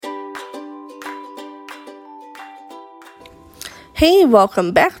Hey,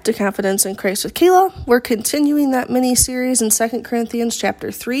 welcome back to Confidence in Christ with Kayla. We're continuing that mini-series in 2 Corinthians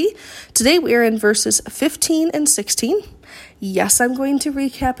chapter 3. Today we are in verses 15 and 16. Yes, I'm going to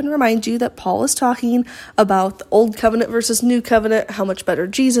recap and remind you that Paul is talking about the old covenant versus new covenant, how much better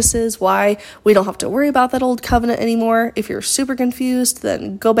Jesus is, why we don't have to worry about that old covenant anymore. If you're super confused,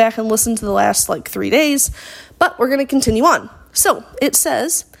 then go back and listen to the last 3 days. But we're going to continue on. So it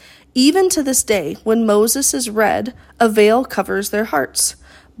says, even to this day, when Moses is read, a veil covers their hearts.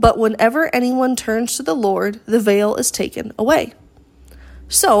 But whenever anyone turns to the Lord, the veil is taken away.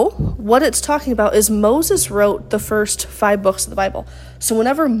 So, what it's talking about is Moses wrote the first 5 books of the Bible. So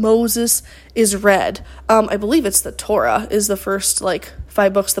whenever Moses is read, I believe it's the Torah is the first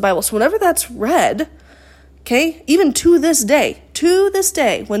 5 books of the Bible. So whenever that's read, okay, even to this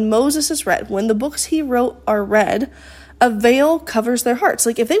day, when Moses is read, when the books he wrote are read, a veil covers their hearts.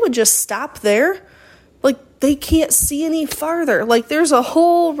 If they would just stop there, they can't see any farther. There's a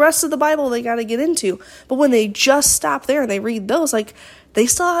whole rest of the Bible they got to get into. But when they just stop there and they read those, they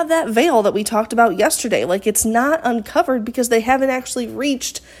still have that veil that we talked about yesterday. It's not uncovered because they haven't actually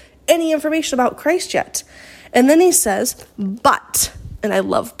reached any information about Christ yet. And then he says, but, and I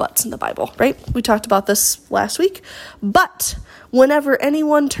love buts in the Bible, right? We talked about this last week. But whenever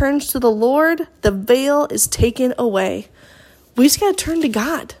anyone turns to the Lord, the veil is taken away. We just got to turn to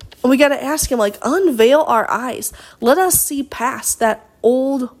God. And we got to ask him, unveil our eyes. Let us see past that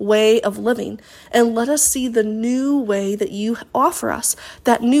old way of living. And let us see the new way that you offer us.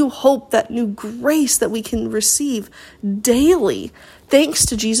 That new hope, that new grace that we can receive daily. Thanks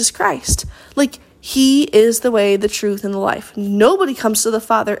to Jesus Christ. He is the way, the truth, and the life. Nobody comes to the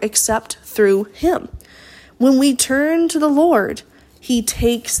Father except through him. When we turn to the Lord, he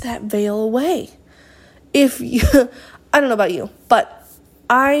takes that veil away. I don't know about you, but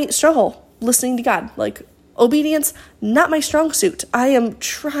I struggle listening to God. Obedience, not my strong suit. I am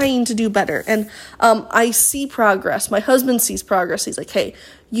trying to do better. And I see progress. My husband sees progress. He's like, hey,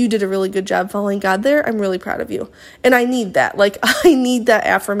 you did a really good job following God there. I'm really proud of you. And I need that. I need that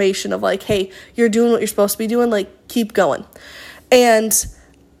affirmation of hey, you're doing what you're supposed to be doing. Keep going. And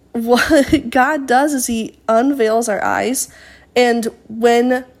what God does is he unveils our eyes. And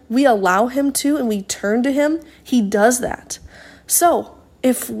when we allow him to and we turn to him, he does that. So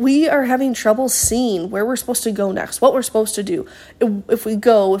if we are having trouble seeing where we're supposed to go next, what we're supposed to do, if we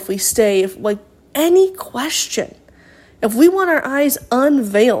go, if we stay, if any question, if we want our eyes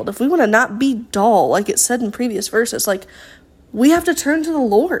unveiled, if we want to not be dull, like it said in previous verses, we have to turn to the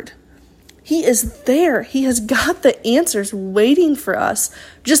Lord. He is there. He has got the answers waiting for us.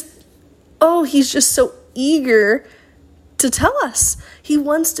 He's just so eager to tell us. He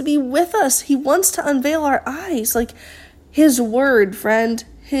wants to be with us. He wants to unveil our eyes. His word, friend,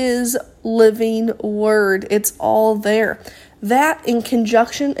 his living word, it's all there. That in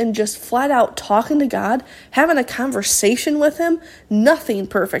conjunction and just flat out talking to God, having a conversation with him, nothing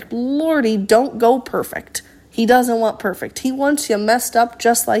perfect. Lordy, don't go perfect. He doesn't want perfect. He wants you messed up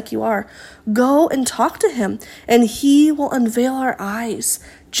just like you are. Go and talk to him, and he will unveil our eyes,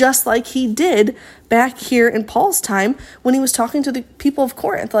 just like he did back here in Paul's time when he was talking to the people of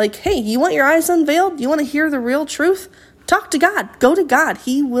Corinth. Hey, you want your eyes unveiled? You want to hear the real truth? Talk to God. Go to God.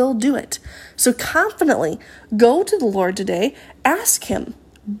 He will do it. So confidently go to the Lord today. Ask him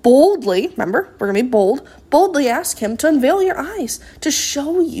boldly. Remember, we're going to be bold. Boldly ask him to unveil your eyes, to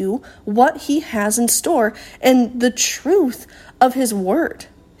show you what he has in store and the truth of his word.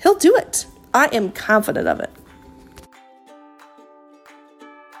 He'll do it. I am confident of it.